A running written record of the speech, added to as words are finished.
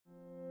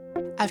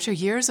After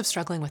years of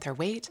struggling with her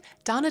weight,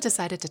 Donna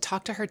decided to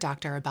talk to her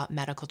doctor about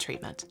medical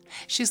treatment.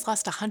 She's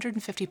lost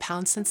 150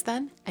 pounds since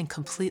then and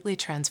completely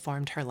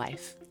transformed her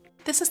life.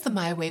 This is the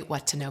My Weight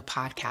What to Know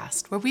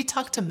podcast, where we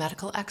talk to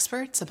medical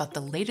experts about the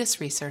latest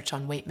research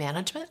on weight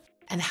management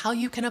and how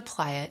you can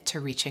apply it to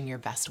reaching your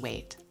best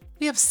weight.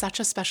 We have such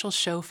a special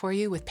show for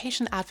you with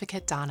patient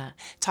advocate Donna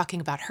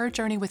talking about her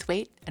journey with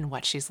weight and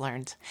what she's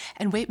learned.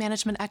 And weight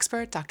management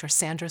expert Dr.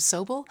 Sandra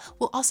Sobel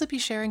will also be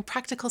sharing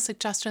practical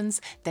suggestions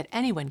that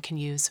anyone can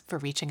use for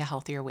reaching a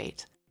healthier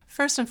weight.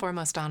 First and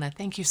foremost, Donna,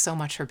 thank you so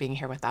much for being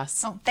here with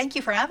us. Oh, thank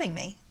you for having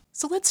me.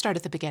 So let's start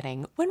at the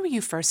beginning. When were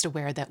you first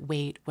aware that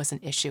weight was an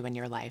issue in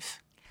your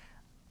life?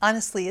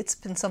 Honestly, it's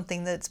been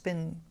something that's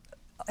been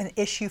an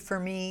issue for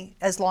me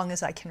as long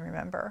as I can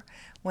remember.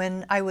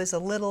 When I was a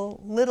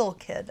little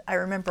kid, I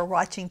remember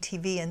watching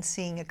TV and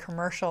seeing a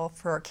commercial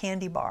for a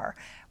candy bar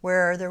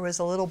where there was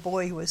a little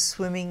boy who was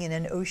swimming in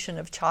an ocean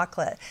of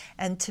chocolate.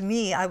 And to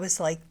me, I was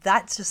like,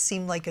 that just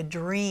seemed like a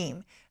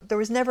dream. There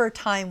was never a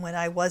time when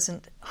I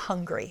wasn't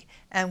hungry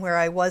and where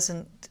I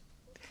wasn't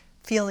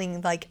feeling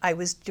like I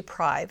was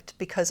deprived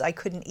because I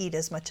couldn't eat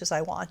as much as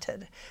I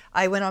wanted.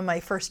 I went on my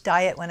first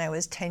diet when I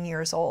was 10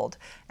 years old,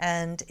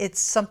 and it's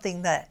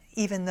something that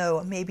even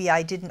though maybe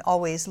I didn't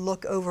always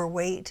look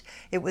overweight,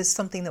 it was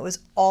something that was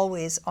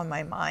always on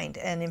my mind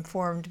and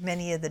informed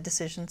many of the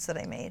decisions that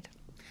I made.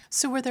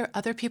 So were there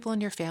other people in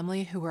your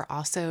family who were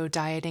also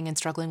dieting and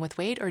struggling with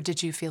weight, or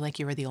did you feel like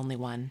you were the only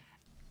one?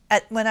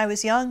 When I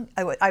was young,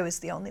 I was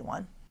the only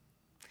one.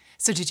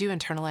 So did you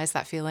internalize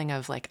that feeling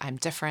of like, I'm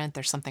different,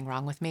 there's something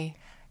wrong with me?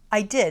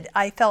 I did.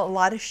 I felt a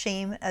lot of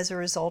shame as a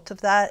result of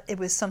that. It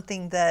was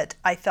something that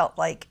I felt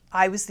like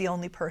I was the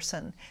only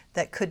person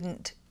that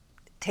couldn't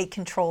take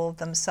control of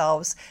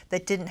themselves,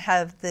 that didn't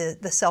have the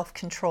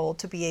self-control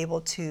to be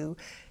able to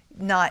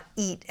not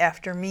eat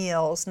after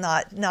meals,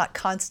 not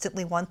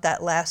constantly want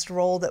that last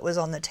roll that was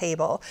on the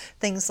table,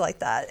 things like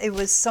that. It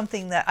was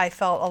something that I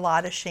felt a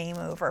lot of shame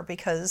over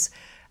because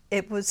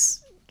it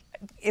was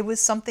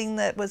something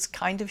that was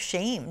kind of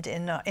shamed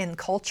in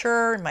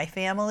culture, in my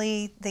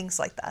family, things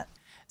like that.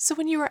 So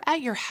when you were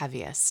at your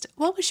heaviest,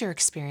 what was your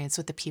experience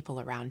with the people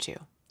around you?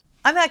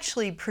 I'm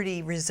actually a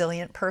pretty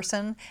resilient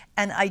person,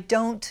 and I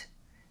didn't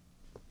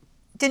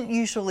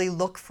usually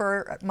look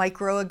for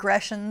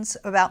microaggressions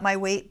about my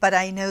weight, but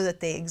I know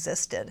that they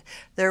existed.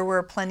 There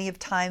were plenty of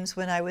times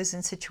when I was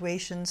in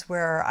situations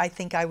where I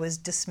think I was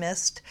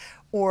dismissed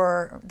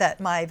or that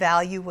my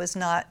value was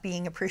not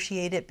being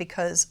appreciated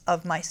because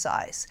of my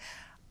size.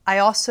 I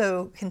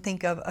also can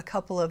think of a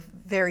couple of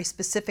very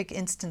specific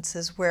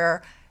instances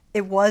where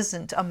it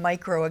wasn't a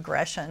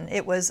microaggression,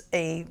 it was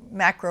a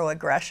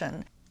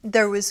macroaggression.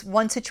 There was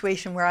one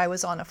situation where I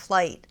was on a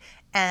flight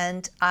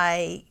and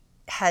I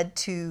had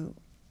to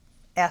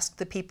ask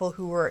the people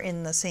who were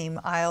in the same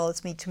aisle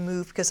as me to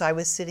move because I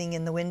was sitting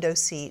in the window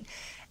seat.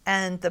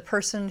 And the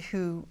person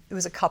it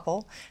was a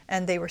couple,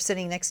 and they were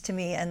sitting next to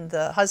me, and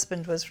the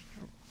husband was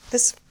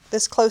this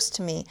close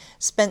to me,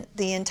 spent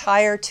the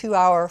entire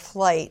 2-hour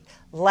flight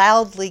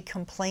loudly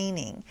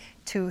complaining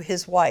to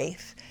his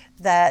wife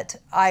that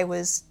I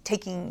was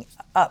taking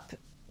up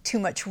too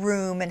much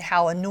room and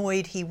how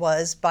annoyed he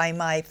was by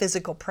my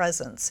physical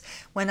presence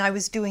when I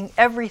was doing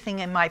everything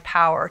in my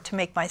power to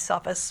make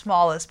myself as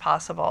small as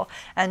possible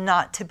and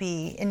not to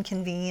be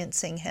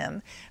inconveniencing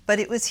him. But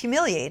it was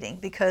humiliating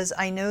because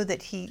I know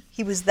that he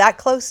was that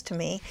close to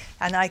me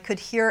and I could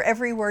hear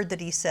every word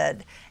that he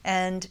said,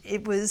 and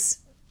it was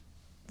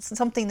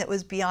something that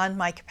was beyond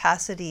my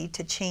capacity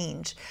to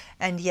change,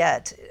 and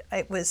yet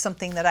it was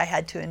something that I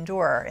had to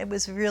endure. It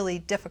was really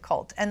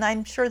difficult, and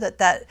I'm sure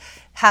that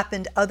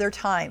happened other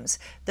times.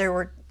 There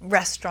were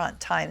restaurant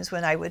times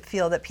when I would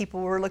feel that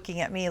people were looking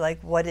at me like,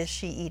 what is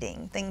she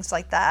eating? Things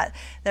like that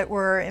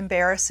were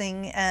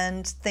embarrassing,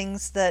 and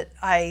things that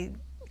I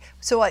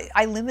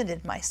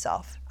limited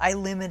myself. I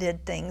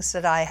limited things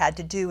that I had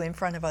to do in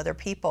front of other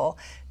people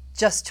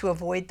just to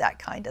avoid that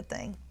kind of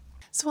thing.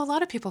 So a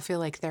lot of people feel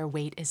like their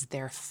weight is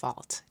their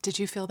fault. Did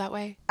you feel that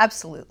way?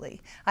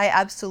 Absolutely. I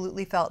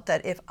absolutely felt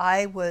that if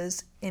I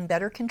was in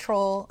better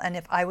control and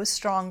if I was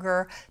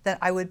stronger, then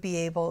I would be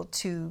able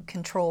to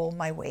control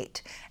my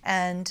weight.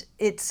 And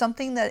it's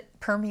something that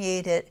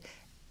permeated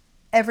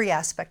every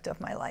aspect of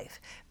my life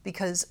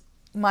because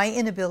my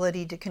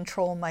inability to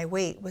control my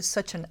weight was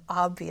such an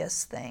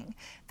obvious thing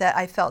that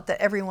I felt that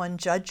everyone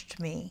judged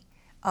me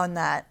on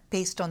that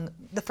based on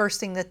the first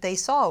thing that they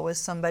saw was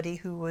somebody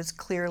who was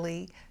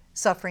clearly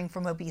suffering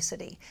from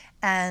obesity.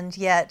 And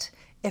yet,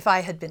 if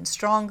I had been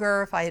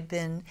stronger, if I had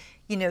been,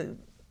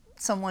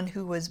 someone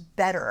who was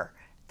better,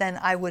 then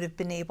I would have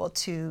been able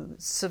to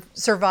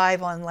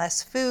survive on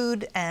less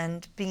food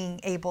and being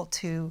able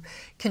to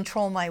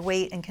control my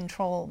weight and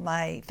control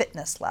my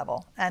fitness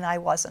level. And I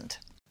wasn't.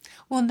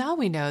 Well, now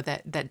we know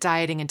that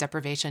dieting and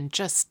deprivation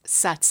just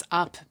sets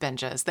up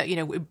binges, that,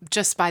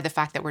 just by the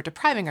fact that we're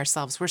depriving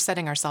ourselves, we're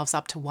setting ourselves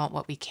up to want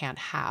what we can't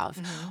have.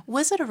 Mm-hmm.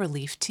 Was it a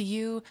relief to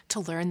you to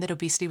learn that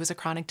obesity was a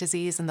chronic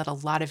disease and that a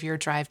lot of your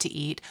drive to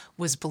eat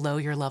was below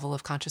your level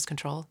of conscious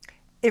control?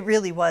 It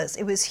really was.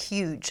 It was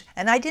huge.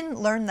 And I didn't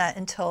learn that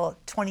until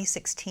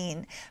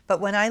 2016.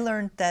 But when I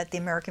learned that the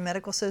American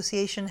Medical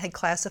Association had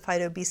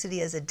classified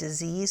obesity as a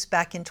disease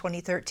back in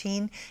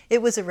 2013,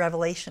 it was a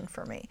revelation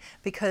for me,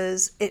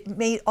 because it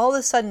made, all of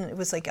a sudden, it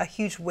was like a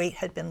huge weight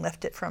had been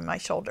lifted from my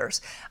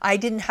shoulders. I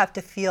didn't have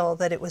to feel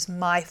that it was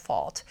my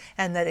fault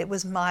and that it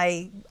was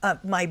my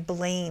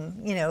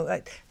blame,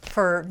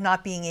 for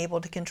not being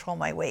able to control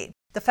my weight.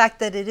 The fact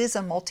that it is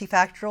a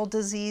multifactorial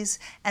disease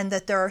and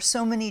that there are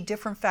so many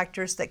different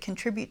factors that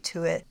contribute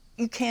to it,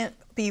 you can't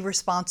be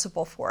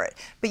responsible for it,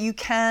 but you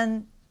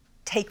can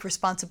take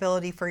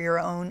responsibility for your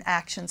own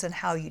actions and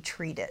how you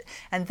treat it.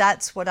 And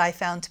that's what I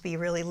found to be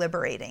really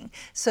liberating,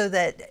 so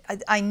that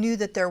I knew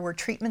that there were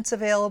treatments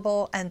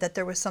available and that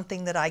there was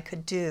something that I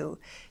could do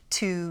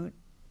to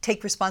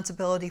take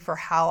responsibility for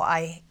how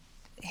I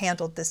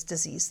handled this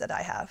disease that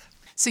I have.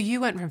 So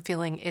you went from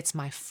feeling it's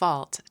my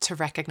fault to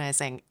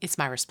recognizing it's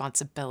my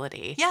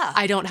responsibility. Yeah.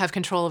 I don't have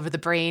control over the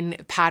brain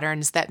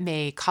patterns that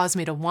may cause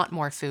me to want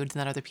more food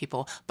than other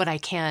people, but I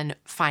can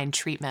find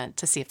treatment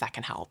to see if that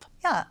can help.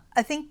 Yeah,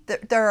 I think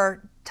that there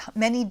are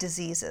many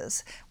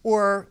diseases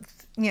or,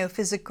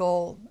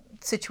 physical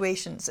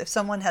situations. If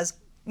someone has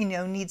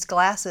needs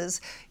glasses,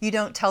 you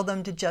don't tell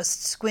them to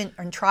just squint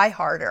and try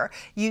harder.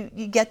 You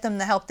get them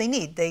the help they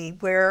need. They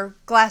wear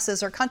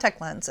glasses or contact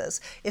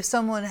lenses. If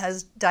someone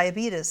has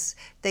diabetes,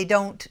 they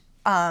don't,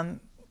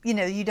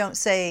 you don't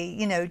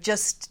say,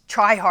 just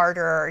try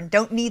harder and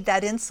don't need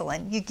that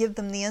insulin. You give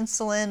them the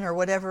insulin or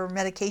whatever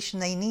medication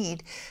they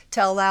need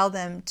to allow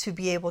them to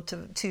be able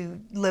to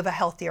live a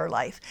healthier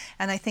life.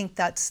 And I think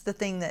that's the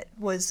thing that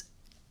was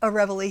a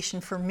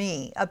revelation for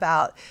me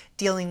about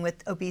dealing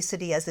with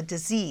obesity as a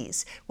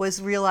disease,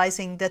 was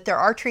realizing that there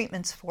are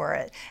treatments for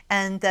it,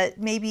 and that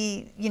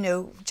maybe,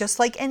 just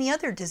like any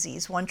other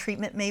disease, one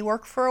treatment may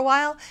work for a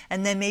while,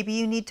 and then maybe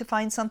you need to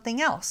find something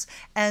else.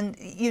 But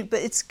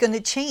it's going to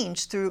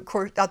change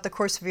throughout the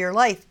course of your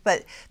life.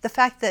 But the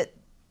fact that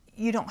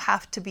you don't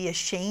have to be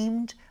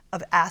ashamed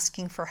of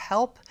asking for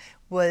help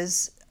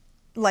was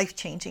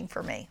life-changing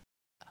for me.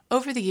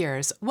 Over the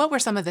years, what were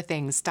some of the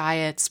things,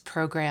 diets,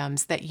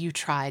 programs that you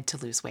tried to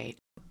lose weight?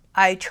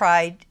 I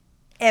tried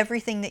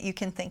everything that you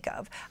can think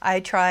of. I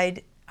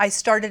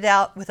started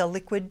out with a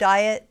liquid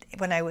diet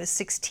when I was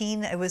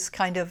 16. It was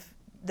kind of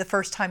the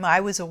first time I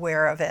was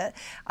aware of it.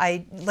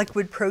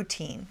 Liquid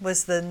protein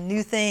was the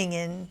new thing,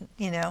 and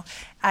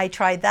I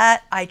tried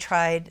that. I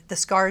tried the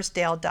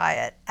Scarsdale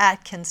diet,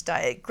 Atkins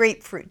diet,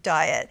 grapefruit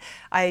diet.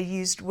 I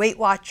used Weight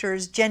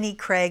Watchers, Jenny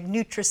Craig,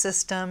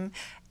 Nutrisystem,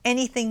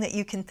 anything that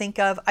you can think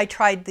of. I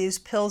tried these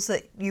pills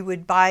that you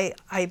would buy.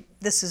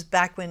 This is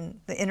back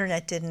when the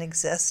internet didn't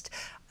exist.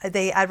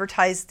 They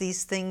advertised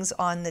these things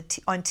on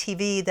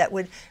TV that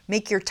would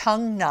make your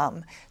tongue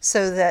numb,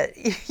 so that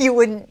you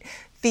wouldn't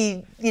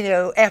be,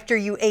 after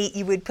you ate,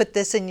 you would put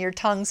this in your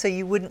tongue so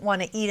you wouldn't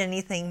want to eat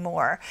anything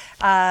more.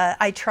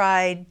 I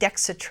tried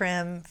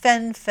Dexatrim,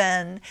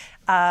 Fen-Phen,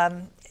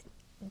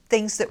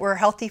 things that were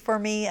healthy for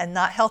me and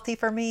not healthy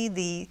for me.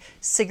 The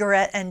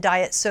cigarette and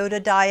diet soda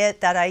diet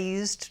that I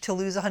used to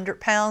lose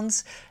 100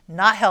 pounds,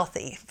 not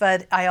healthy.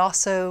 But I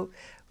also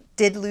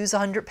did lose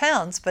 100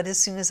 pounds. But as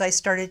soon as I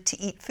started to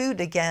eat food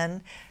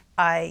again,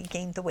 I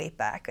gained the weight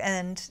back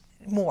and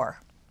more.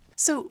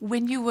 So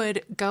when you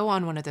would go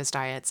on one of those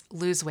diets,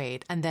 lose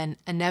weight, and then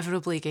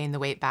inevitably gain the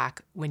weight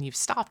back when you've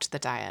stopped the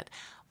diet,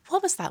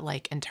 what was that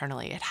like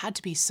internally? It had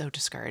to be so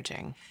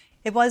discouraging.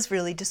 It was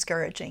really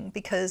discouraging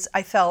because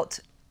I felt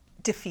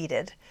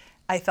defeated.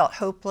 I felt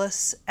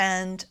hopeless,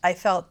 and I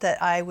felt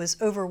that I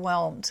was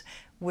overwhelmed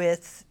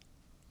with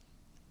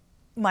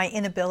my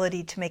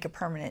inability to make a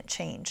permanent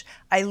change.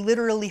 I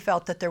literally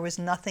felt that there was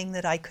nothing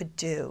that I could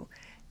do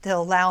to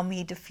allow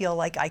me to feel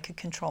like I could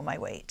control my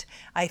weight.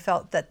 I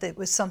felt that it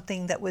was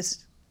something that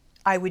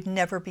I would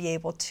never be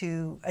able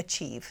to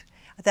achieve,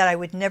 that I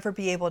would never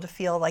be able to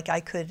feel like I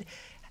could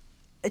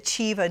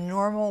achieve a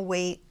normal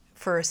weight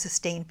for a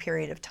sustained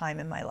period of time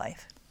in my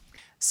life.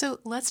 So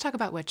let's talk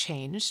about what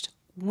changed.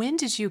 When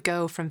did you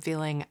go from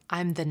feeling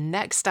I'm the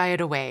next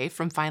diet away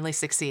from finally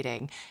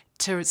succeeding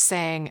to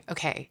saying,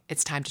 okay,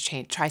 it's time to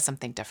change, try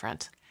something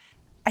different?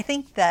 I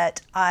think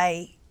that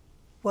I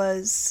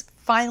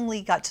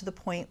finally got to the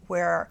point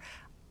where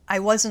I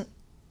wasn't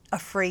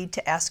afraid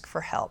to ask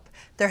for help.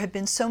 There had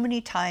been so many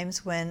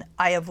times when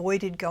I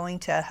avoided going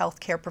to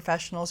healthcare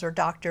professionals or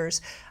doctors.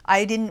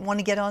 I didn't want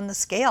to get on the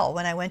scale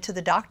when I went to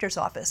the doctor's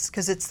office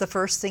because it's the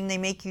first thing they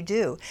make you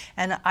do.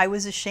 And I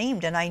was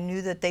ashamed, and I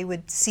knew that they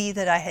would see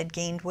that I had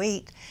gained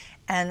weight.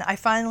 And I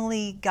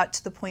finally got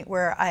to the point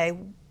where I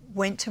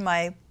went to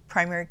my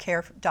primary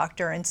care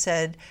doctor and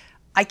said,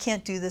 I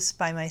can't do this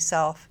by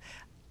myself.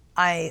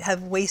 I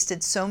have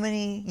wasted so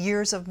many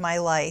years of my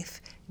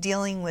life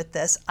dealing with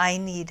this. I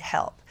need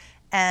help.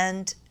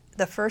 And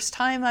the first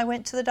time I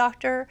went to the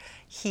doctor,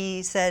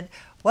 he said,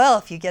 well,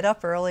 if you get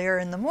up earlier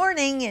in the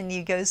morning and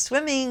you go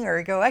swimming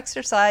or go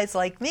exercise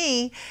like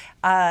me,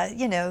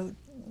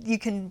 you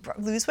can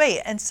lose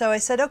weight. And so I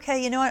said,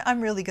 okay, you know what,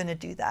 I'm really going to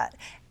do that.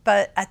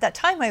 But at that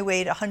time I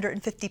weighed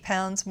 150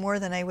 pounds more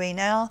than I weigh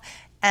now.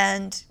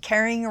 And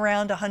carrying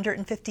around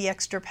 150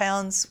 extra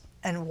pounds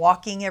and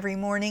walking every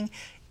morning,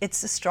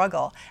 it's a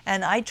struggle.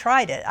 And I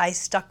tried it. I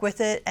stuck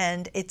with it,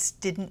 and it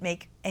didn't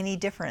make any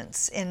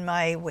difference in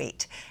my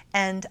weight.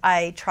 And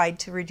I tried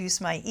to reduce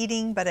my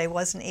eating, but I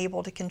wasn't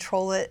able to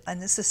control it in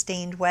a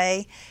sustained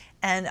way,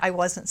 and I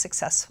wasn't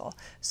successful.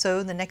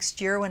 So the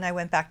next year when I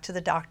went back to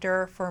the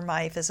doctor for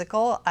my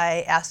physical,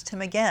 I asked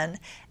him again.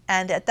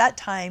 And at that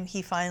time,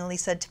 he finally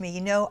said to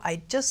me,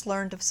 I just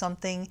learned of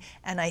something,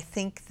 and I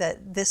think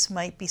that this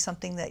might be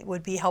something that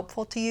would be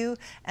helpful to you.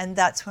 And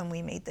that's when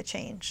we made the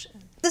change.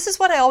 This is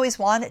what I always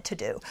wanted to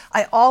do.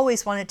 I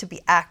always wanted to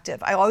be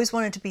active. I always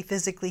wanted to be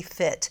physically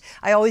fit.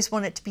 I always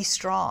wanted to be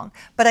strong,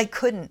 but I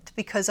couldn't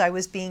because I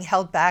was being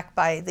held back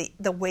by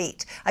the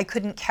weight. I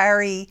couldn't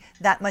carry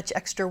that much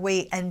extra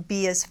weight and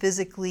be as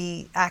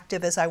physically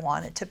active as I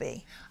wanted to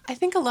be. I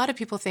think a lot of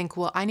people think,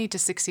 well, I need to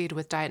succeed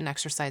with diet and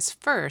exercise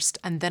first,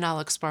 and then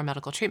I'll explore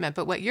medical treatment.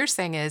 But what you're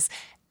saying is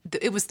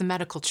it was the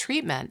medical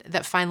treatment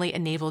that finally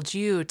enabled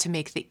you to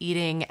make the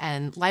eating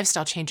and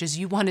lifestyle changes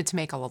you wanted to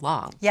make all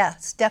along.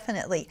 Yes,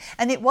 definitely.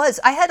 And it was.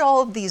 I had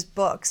all of these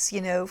books,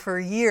 for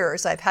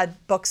years. I've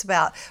had books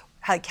about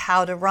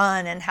how to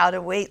run and how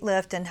to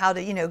weightlift and how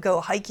to,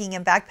 go hiking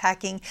and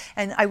backpacking.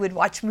 And I would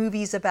watch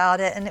movies about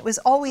it. And it was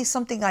always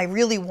something I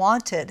really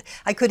wanted.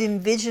 I could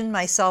envision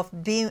myself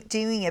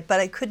doing it, but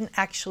I couldn't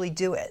actually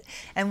do it.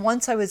 And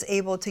once I was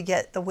able to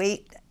get the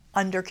weight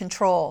under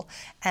control,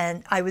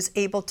 and I was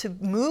able to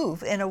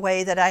move in a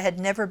way that I had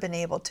never been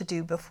able to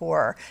do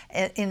before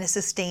in a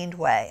sustained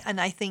way.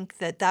 And I think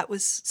that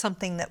was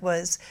something that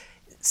was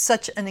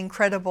such an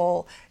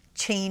incredible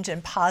change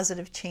and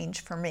positive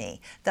change for me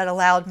that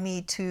allowed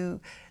me to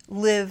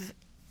live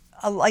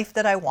a life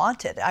that I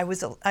wanted. I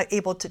was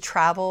able to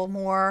travel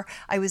more.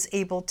 I was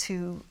able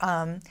to,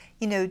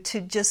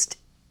 to just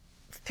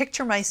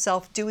picture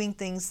myself doing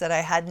things that I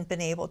hadn't been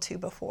able to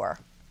before.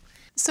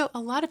 So a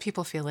lot of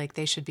people feel like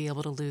they should be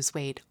able to lose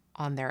weight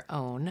on their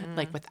own,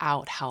 like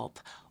without help.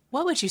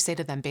 What would you say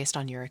to them based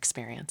on your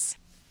experience?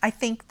 I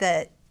think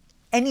that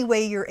any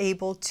way you're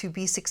able to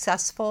be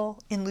successful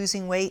in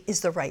losing weight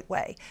is the right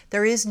way.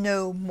 There is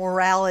no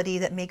morality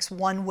that makes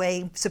one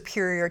way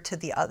superior to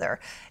the other.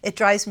 It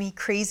drives me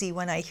crazy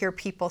when I hear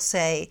people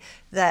say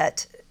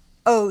that,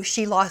 oh,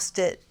 she lost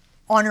it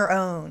on her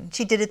own.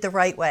 She did it the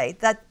right way.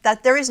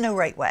 That there is no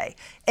right way.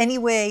 Any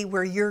way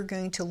where you're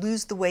going to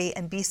lose the weight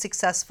and be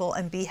successful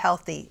and be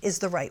healthy is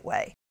the right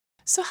way.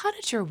 So how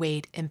did your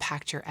weight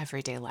impact your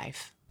everyday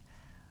life?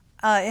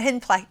 It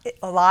impacted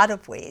a lot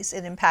of ways.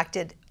 It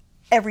impacted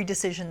every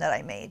decision that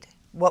I made.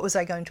 What was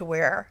I going to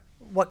wear?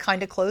 What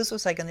kind of clothes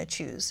was I going to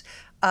choose?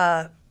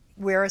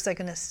 Where was I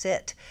going to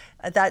sit?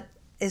 That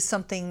is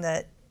something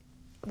that,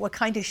 what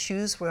kind of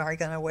shoes were I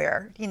going to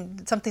wear?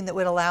 Something that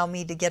would allow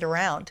me to get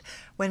around.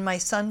 When my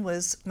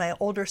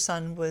older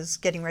son was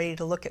getting ready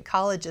to look at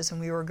colleges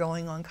and we were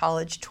going on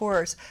college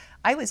tours,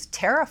 I was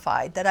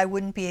terrified that I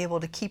wouldn't be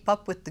able to keep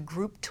up with the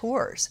group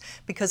tours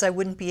because I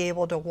wouldn't be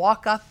able to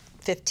walk up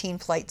 15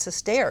 flights of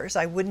stairs.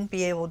 I wouldn't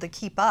be able to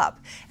keep up.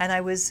 And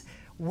I was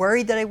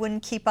worried that I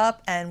wouldn't keep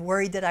up and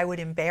worried that I would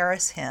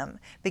embarrass him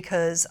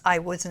because I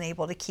wasn't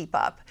able to keep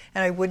up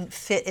and I wouldn't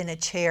fit in a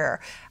chair.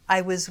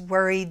 I was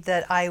worried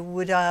that I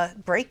would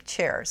break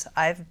chairs.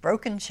 I've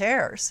broken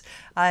chairs.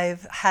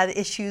 I've had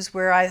issues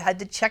where I had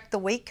to check the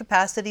weight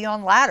capacity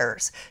on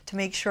ladders to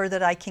make sure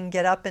that I can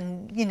get up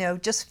and,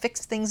 just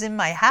fix things in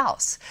my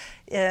house.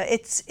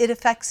 It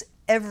affects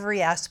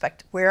every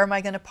aspect. Where am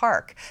I going to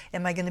park?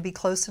 Am I going to be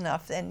close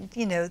enough? And,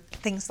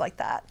 things like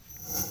that.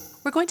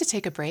 We're going to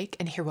take a break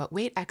and hear what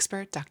weight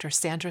expert Dr.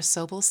 Sandra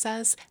Sobel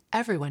says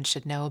everyone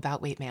should know about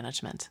weight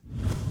management.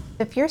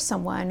 If you're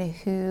someone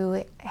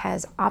who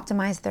has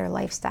optimized their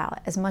lifestyle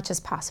as much as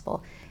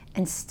possible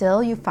and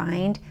still you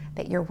find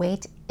that your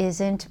weight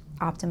isn't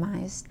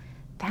optimized,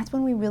 that's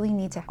when we really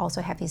need to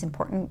also have these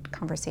important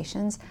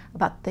conversations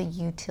about the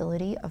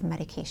utility of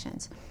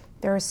medications.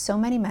 There are so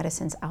many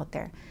medicines out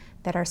there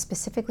that are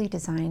specifically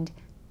designed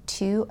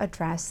to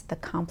address the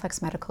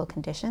complex medical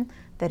condition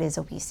that is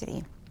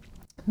obesity.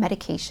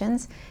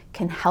 Medications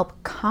can help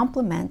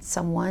complement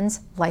someone's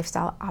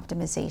lifestyle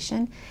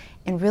optimization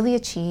and really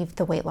achieve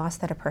the weight loss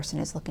that a person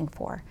is looking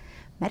for.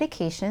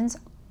 Medications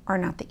are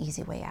not the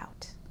easy way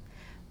out.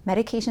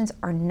 Medications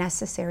are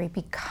necessary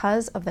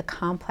because of the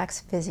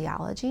complex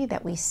physiology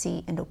that we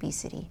see in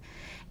obesity.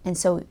 And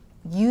so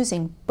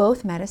using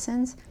both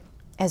medicines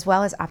as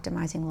well as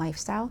optimizing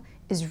lifestyle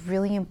is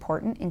really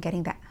important in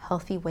getting that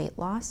healthy weight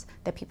loss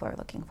that people are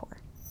looking for.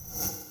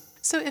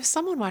 So if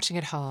someone watching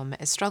at home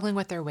is struggling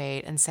with their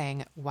weight and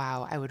saying,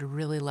 wow, I would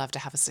really love to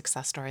have a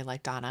success story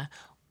like Donna,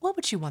 what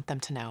would you want them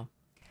to know?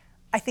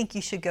 I think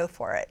you should go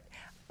for it.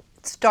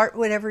 Start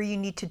whatever you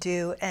need to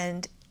do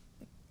and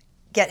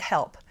get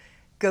help.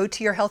 Go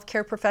to your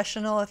healthcare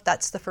professional if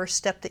that's the first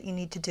step that you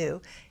need to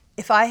do.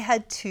 If I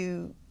had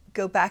to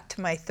go back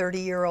to my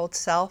 30-year-old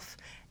self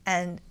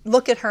and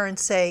look at her and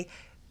say,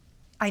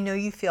 I know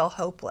you feel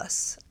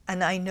hopeless,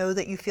 and I know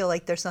that you feel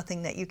like there's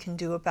nothing that you can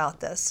do about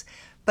this,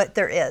 but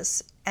there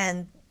is.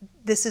 And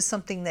this is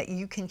something that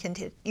you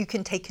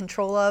can take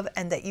control of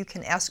and that you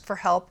can ask for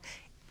help.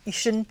 You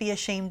shouldn't be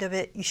ashamed of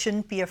it. You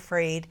shouldn't be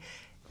afraid.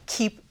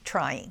 Keep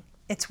trying.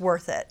 It's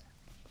worth it.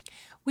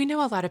 We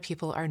know a lot of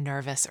people are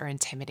nervous or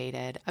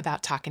intimidated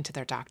about talking to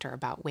their doctor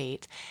about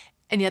weight,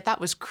 and yet that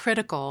was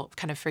critical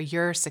kind of for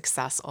your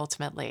success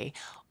ultimately.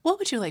 What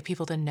would you like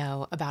people to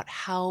know about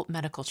how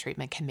medical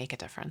treatment can make a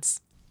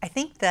difference? I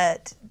think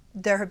that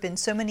there have been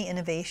so many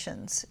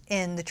innovations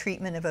in the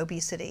treatment of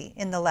obesity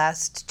in the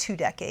last 2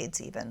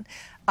 decades even,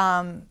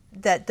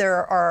 that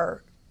there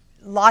are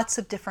lots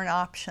of different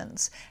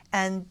options,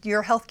 and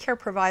your healthcare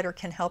provider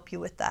can help you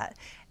with that.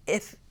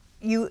 If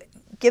you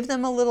give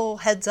them a little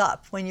heads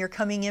up when you're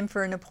coming in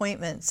for an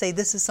appointment, say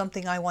this is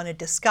something I want to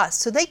discuss,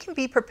 so they can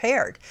be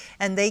prepared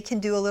and they can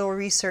do a little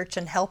research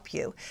and help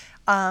you.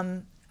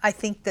 I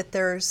think that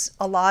there's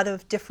a lot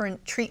of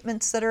different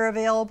treatments that are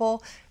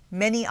available,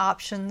 many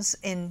options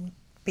in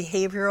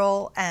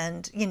behavioral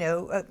and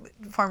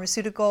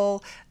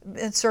pharmaceutical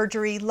and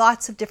surgery,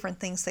 lots of different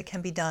things that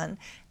can be done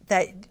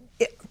that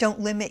don't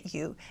limit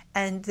you,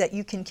 and that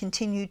you can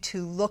continue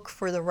to look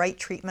for the right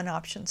treatment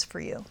options for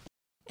you.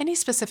 Any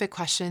specific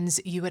questions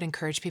you would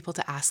encourage people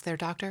to ask their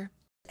doctor?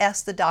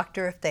 Ask the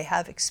doctor if they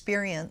have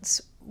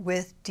experience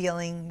with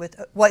dealing with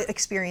what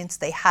experience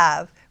they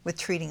have with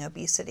treating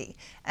obesity,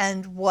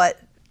 and what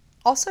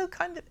also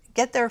kind of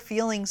get their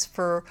feelings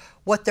for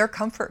what their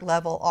comfort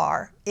level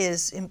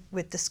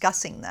with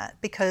discussing that,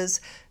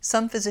 because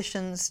some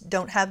physicians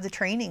don't have the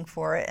training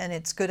for it, and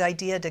it's a good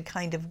idea to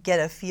kind of get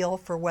a feel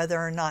for whether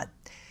or not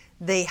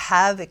they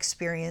have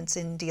experience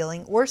in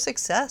dealing or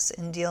success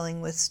in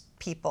dealing with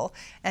people.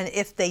 And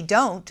if they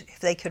don't, if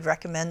they could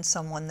recommend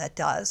someone that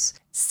does.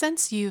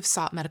 Since you've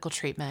sought medical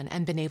treatment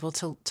and been able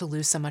to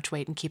lose so much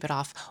weight and keep it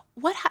off,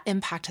 what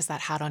impact has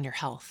that had on your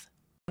health?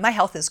 My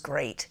health is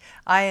great.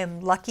 I am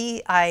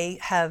lucky.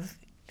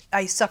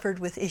 I suffered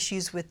with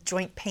issues with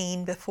joint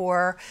pain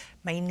before.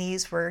 My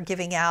knees were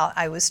giving out.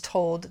 I was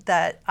told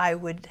that I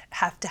would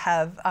have to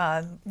have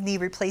knee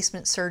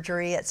replacement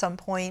surgery at some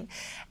point.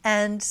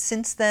 And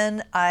since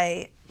then,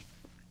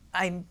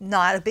 I'm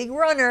not a big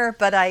runner,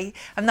 but I'm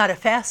not a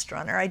fast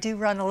runner. I do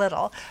run a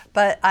little,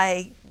 but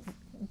I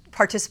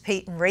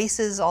participate in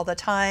races all the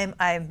time.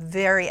 I'm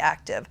very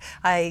active.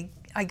 I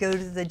go to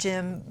the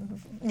gym,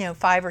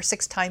 5 or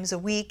 6 times a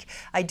week.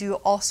 I do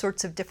all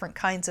sorts of different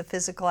kinds of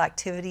physical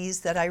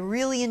activities that I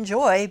really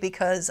enjoy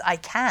because I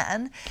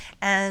can,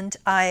 and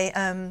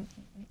I'm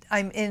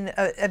in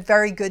a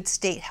very good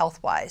state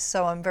health-wise,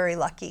 so I'm very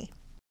lucky.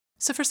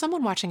 So for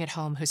someone watching at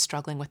home who's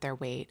struggling with their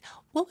weight,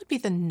 what would be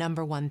the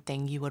number one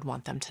thing you would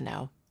want them to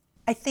know?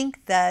 I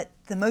think that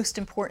the most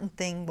important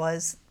thing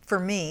for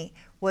me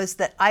was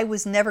that I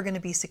was never going to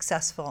be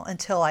successful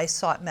until I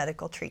sought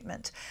medical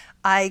treatment.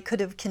 I could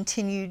have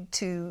continued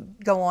to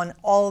go on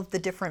all of the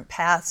different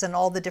paths and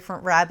all the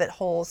different rabbit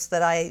holes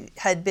that I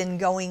had been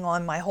going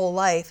on my whole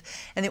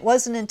life. And it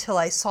wasn't until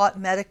I sought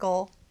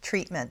medical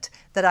treatment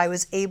that I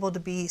was able to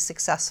be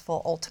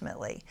successful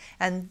ultimately.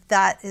 And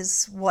that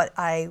is what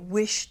I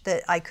wish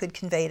that I could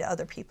convey to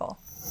other people.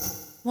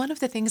 One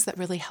of the things that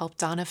really helped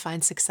Donna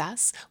find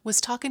success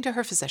was talking to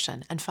her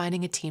physician and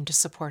finding a team to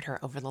support her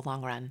over the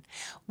long run.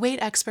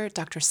 Weight expert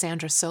Dr.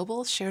 Sandra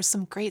Sobel shares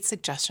some great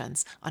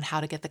suggestions on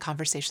how to get the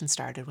conversation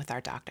started with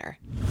our doctor.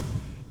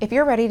 If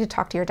you're ready to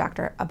talk to your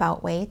doctor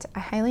about weight, I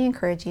highly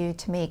encourage you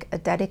to make a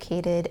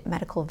dedicated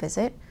medical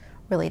visit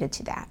related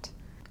to that.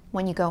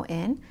 When you go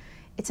in,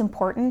 it's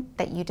important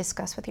that you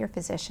discuss with your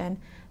physician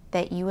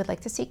that you would like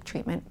to seek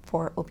treatment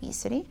for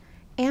obesity,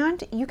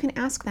 and you can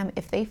ask them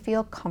if they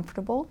feel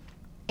comfortable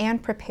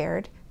and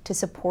prepared to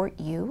support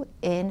you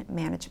in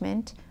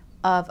management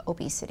of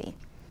obesity.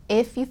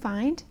 If you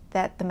find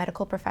that the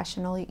medical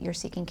professional you're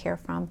seeking care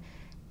from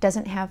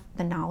doesn't have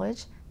the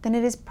knowledge, then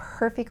it is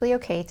perfectly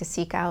okay to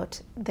seek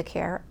out the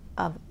care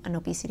of an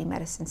obesity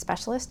medicine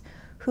specialist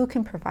who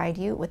can provide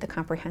you with the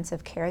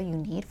comprehensive care you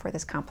need for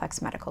this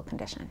complex medical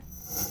condition.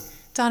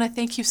 Donna,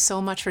 thank you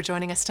so much for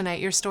joining us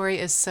tonight. Your story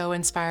is so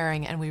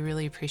inspiring, and we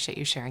really appreciate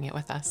you sharing it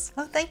with us.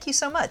 Oh, thank you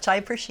so much. I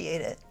appreciate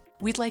it.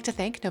 We'd like to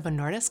thank Novo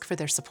Nordisk for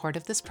their support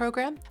of this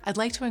program. I'd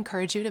like to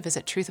encourage you to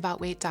visit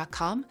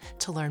truthaboutweight.com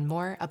to learn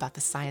more about the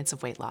science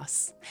of weight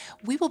loss.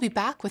 We will be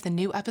back with a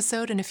new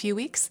episode in a few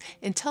weeks.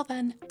 Until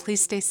then,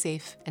 please stay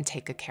safe and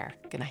take good care.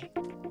 Good night.